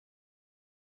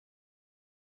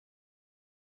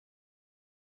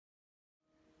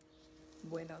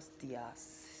Buenos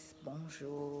dias,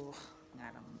 bonjour,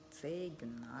 ngaramutse,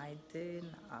 good night,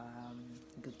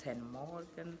 guten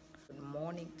morgen, good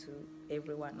morning to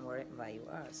everyone wherever you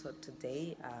are. So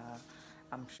today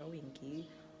I'm showing you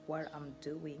what I'm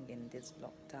doing in this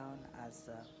lockdown as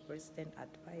a resident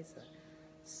advisor.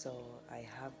 So I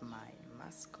have my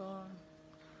mask on,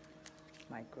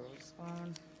 my gloves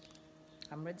on.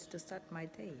 I'm ready to start my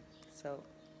day. So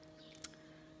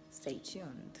stay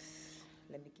tuned.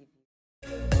 Let me give you.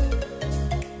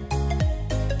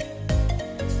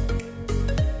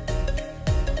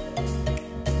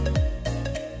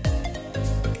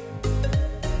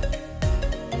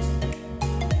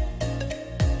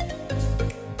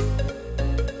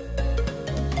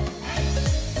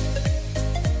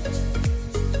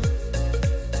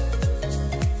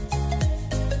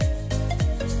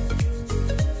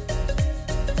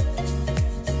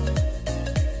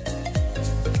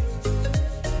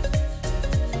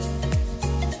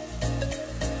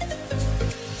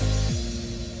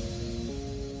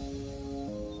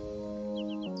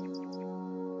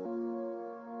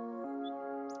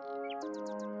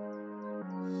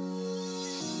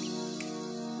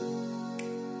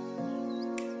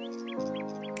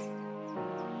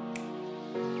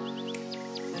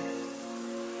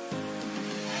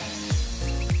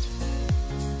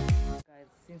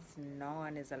 Since no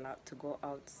one is allowed to go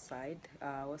outside,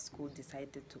 our school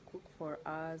decided to cook for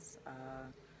us,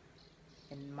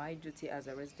 and my duty as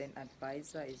a resident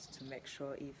advisor is to make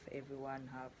sure if everyone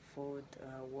have food,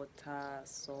 water,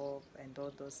 soap and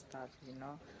all those stuff, you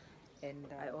know. And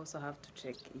I also have to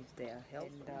check if they are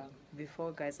healthy. And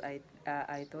before, guys, I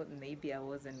thought maybe I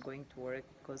wasn't going to work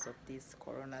because of this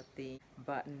corona thing,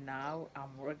 but now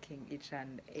I'm working each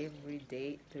and every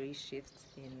day, 3 shifts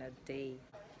in a day.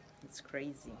 It's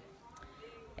crazy.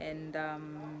 And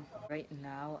right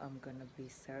now I'm gonna be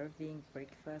serving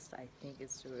breakfast. I think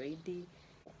it's ready.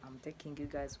 I'm taking you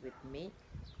guys with me.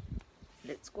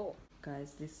 Let's go,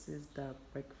 guys. This is the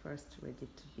breakfast ready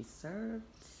to be served,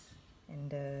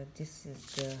 and this is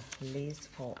the list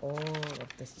for all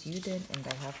of the students, and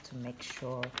I have to make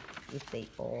sure if they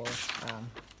all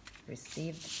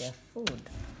received their food.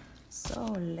 So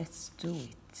let's do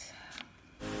it.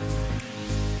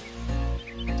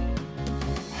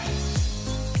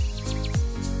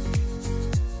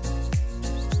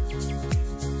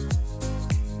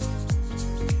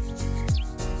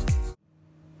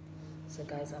 So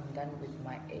guys, I'm done with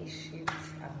my A shift.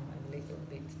 I'm a little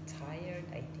bit tired.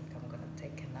 I think I'm gonna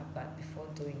take a nap, but before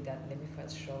doing that, let me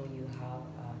first show you how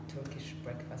Turkish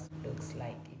breakfast looks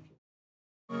like.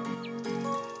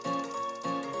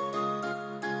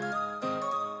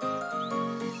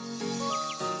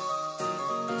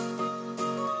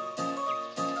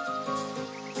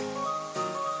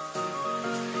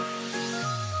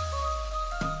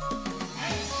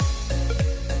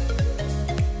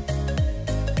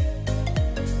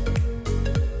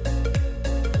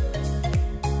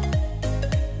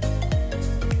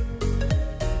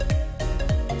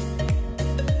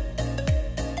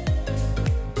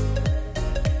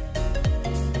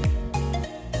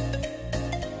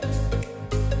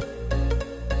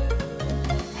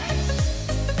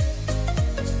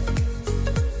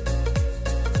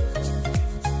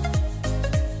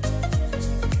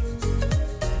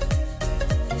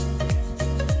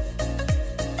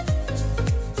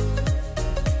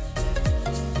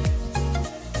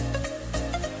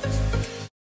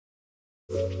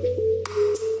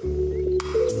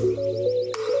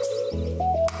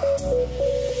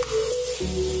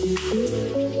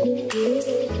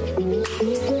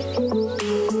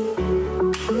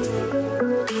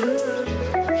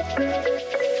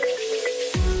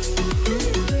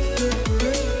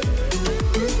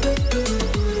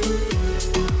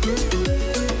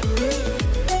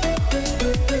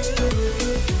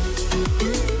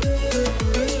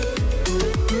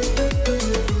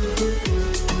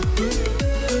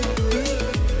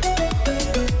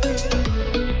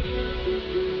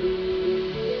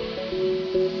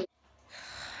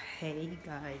 Hey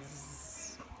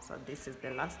guys, so this is the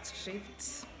last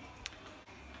shift.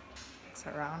 It's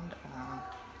around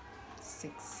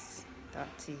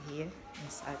 6:30 here in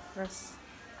Cyprus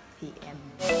PM.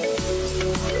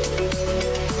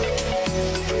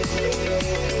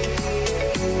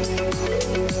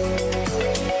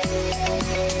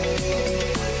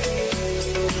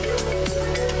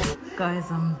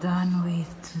 Guys, I'm done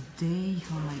with today.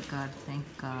 Oh my god, thank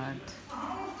God.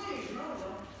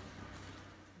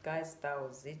 Guys, that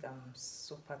was it. I'm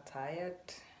super tired,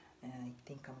 and I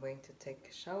think I'm going to take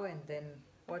a shower and then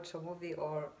watch a movie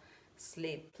or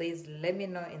sleep. Please let me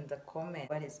know in the comment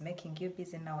what is making you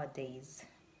busy nowadays.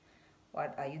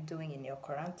 what are you doing in your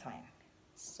quarantine.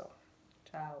 So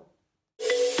ciao.